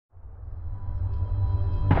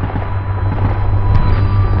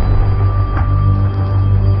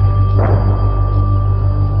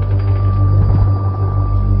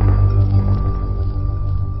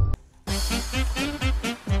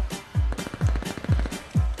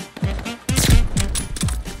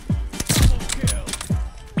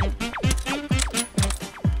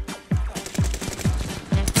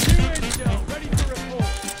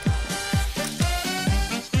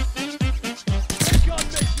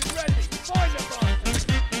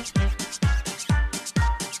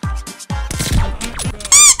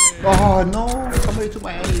Oh no, somebody took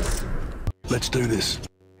my ace. Let's do this.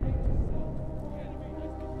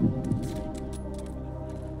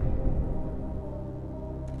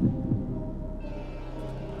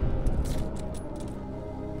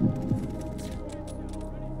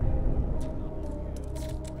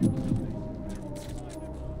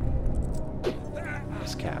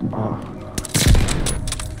 This cat. Oh.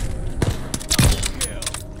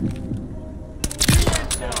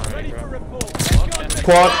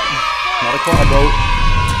 Quad. Not a quad, bro.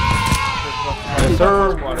 Yes,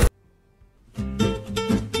 sir.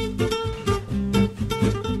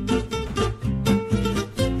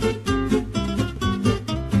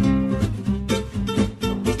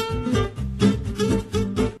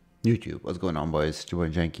 YouTube, what's going on, boys? It's your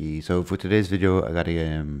boy Genkie. So for today's video, I got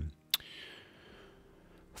a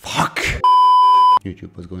fuck.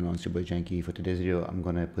 YouTube, what's going on? It's your boy Genkie. For today's video, I'm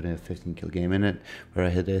gonna put a 15 kill game in it, where I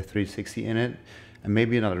hit a 360 in it, and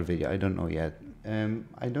maybe another video. I don't know yet.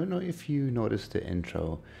 I don't know if you noticed the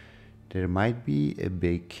intro. There might be a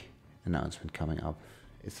big announcement coming up.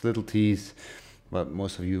 It's a little tease, but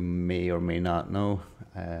most of you may or may not know.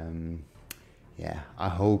 Yeah, I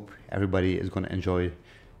hope everybody is gonna enjoy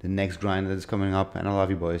the next grind that is coming up, and I love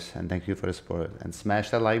you boys, and thank you for the support, and smash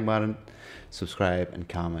that like button, subscribe and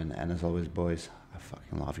comment, and as always boys, I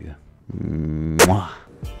fucking love you. Mwah.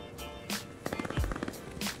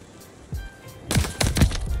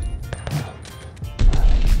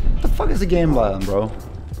 What the fuck is the game button, bro?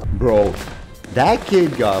 Bro, that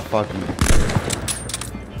kid got fucking...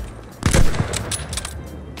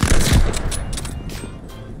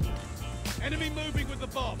 Enemy moving with the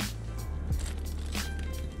bomb.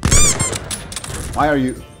 Why are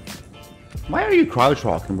you crouch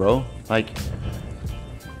walking, bro? Like,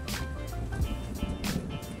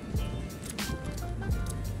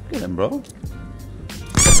 get him, bro.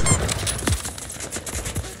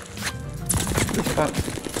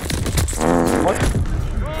 What?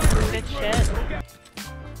 Good shit.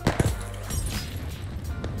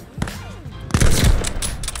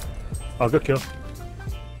 Oh, good kill.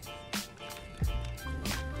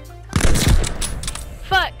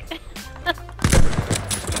 Fuck.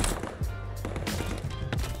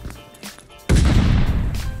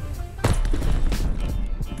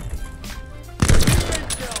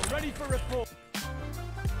 Ready for report.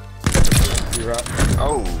 You're up.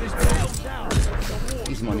 Oh.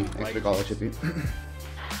 Easy money. Thanks for the call, Chippy.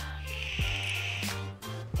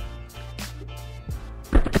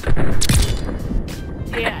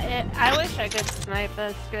 Yeah, I wish I could snipe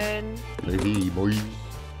this good. Hey, boy.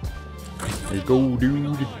 Let's go,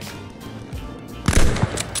 dude.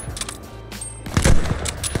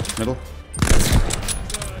 Middle.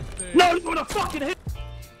 No, he's gonna fucking hit!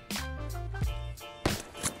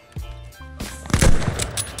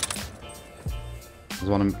 There's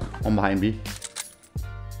one on behind B.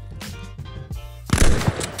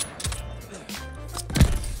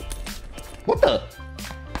 What the?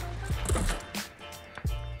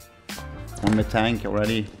 On the tank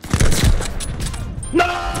already. No!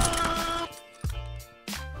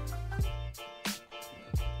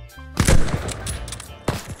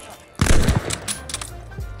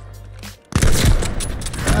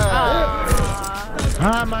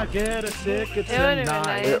 I'ma get a ticket tonight.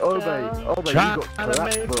 Nice, Try to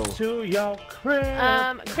make it to your crib.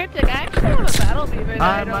 Cryptic, I actually have a battle beaver that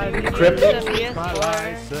I don't even use Cryptic? the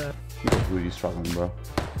PS4. He's really struggling, bro.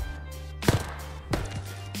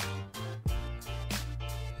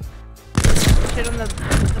 Shit on the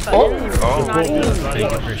button. Oh. Not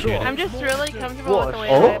easy. Oh. I'm just really comfortable with the way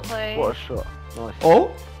that I play. What a shot. Nice.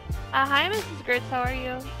 Oh! Hi, Mrs. Grits, how are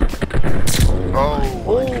you?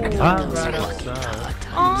 I'm right outside.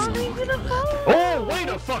 Oh, he's gonna fall. Oh, wait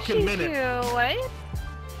a fucking minute. What?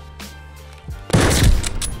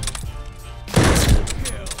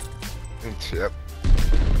 Yep.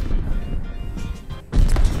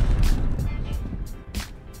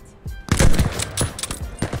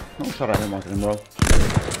 No shot at him, Martin, bro.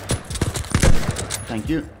 Thank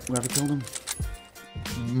you, whoever killed him.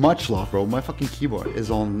 Much love, bro. My fucking keyboard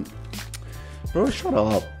is on. Bro, shut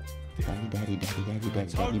up. Daddy,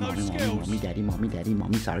 mommy,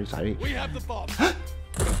 sorry. We have the bomb.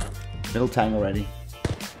 Middle tank already.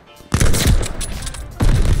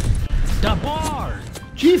 The bar.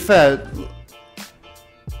 G-Fed!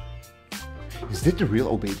 Is this the real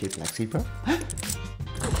OBJ Flexi, bro?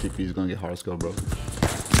 CP is gonna get horoscope, bro.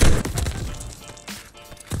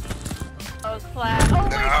 Oh, flat. Oh my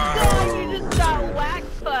god, you just got whack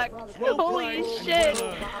fucked. Holy shit.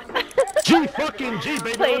 G fucking G,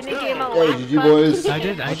 baby. Playing the game of Hey, whack GG boys. I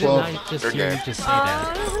did not just hear you just say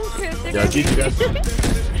that. Oh, Yeah, GG guys.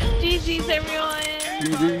 GG's everyone.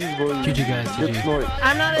 GG's, boys. GG guys, Good GG. snipe.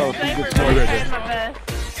 I'm not a Oh, sniper, good but I snipe. tried my best.